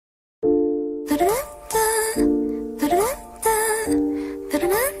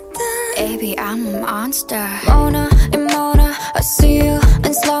Baby, I'm a monster. Mona and Mona, I see you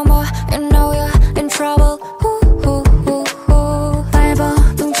in slow-mo. You know you're in trouble.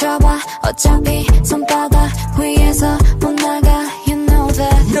 발버둥 쳐봐. 어차피 손바닥 위에서 못 나가. You know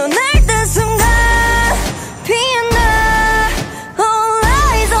that. 넌 날 뜬 순간 피어나. All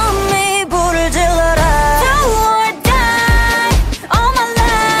eyes on me. 불을 질러라. Do or die all my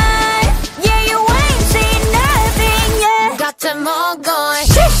life. Yeah, you ain't seen nothing yet. got them all going.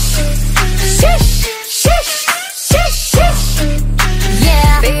 Sheesh, sheesh, sheesh, sheesh.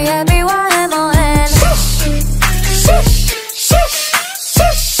 Yeah, BABYMON. Sheesh, sheesh,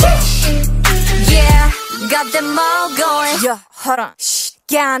 sheesh, sheesh. Yeah, got them all going. Yeah, hold on. Shh,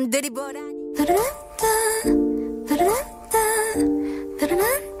 can't 들이보라니.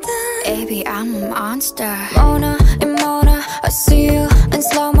 Baby, I'm a monster. Mona and Mona, I see you in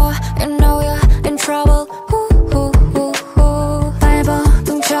slow-mo. You know you're in trouble.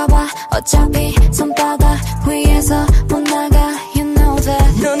 발버둥 쳐봐. 어차피 손바닥 위에서 못 나가. You know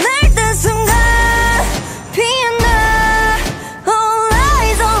that. 넌 날 뜬 순간 피어나. All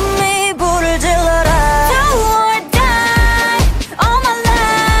eyes on me. 불을 질러라. Do or die all my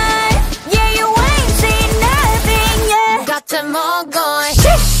life. Yeah, you ain't seen nothing yet. got them all going.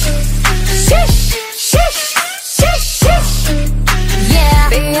 Sheesh, sheesh, sheesh, sheesh. Yeah,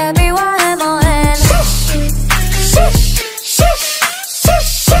 BABYMON. Sheesh, sheesh, sheesh,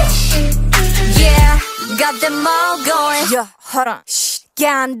 sheesh. Yeah, got them all going. Yeah, hold on. Shh,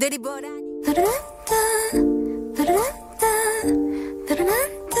 can't 들이보라니.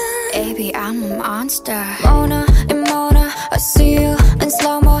 Baby, I'm a monster. Mona and Mona, I see you in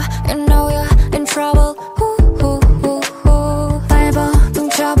slow-mo. You know you're in trouble. 발버둥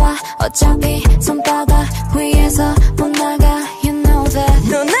쳐봐. 어차피 손바닥 위에서 못 나가. You know that.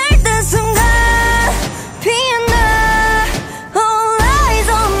 넌 날 뜬 순간 피어나. All eyes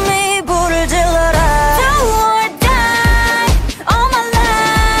on me. 불을 질러라. Do or die all my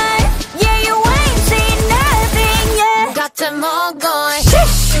life. Yeah, you ain't seen nothing yet. got them all going.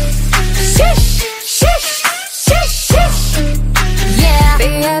 Sheesh, sheesh, sheesh, sheesh. Yeah,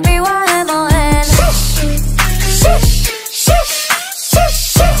 BABYMON. Sheesh, sheesh, sheesh,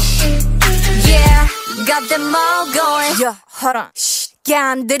 sheesh. Yeah, got them all going. Yeah, hold on. Shh,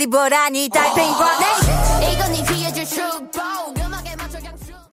 can't 들이보라니. 달팽이 보내.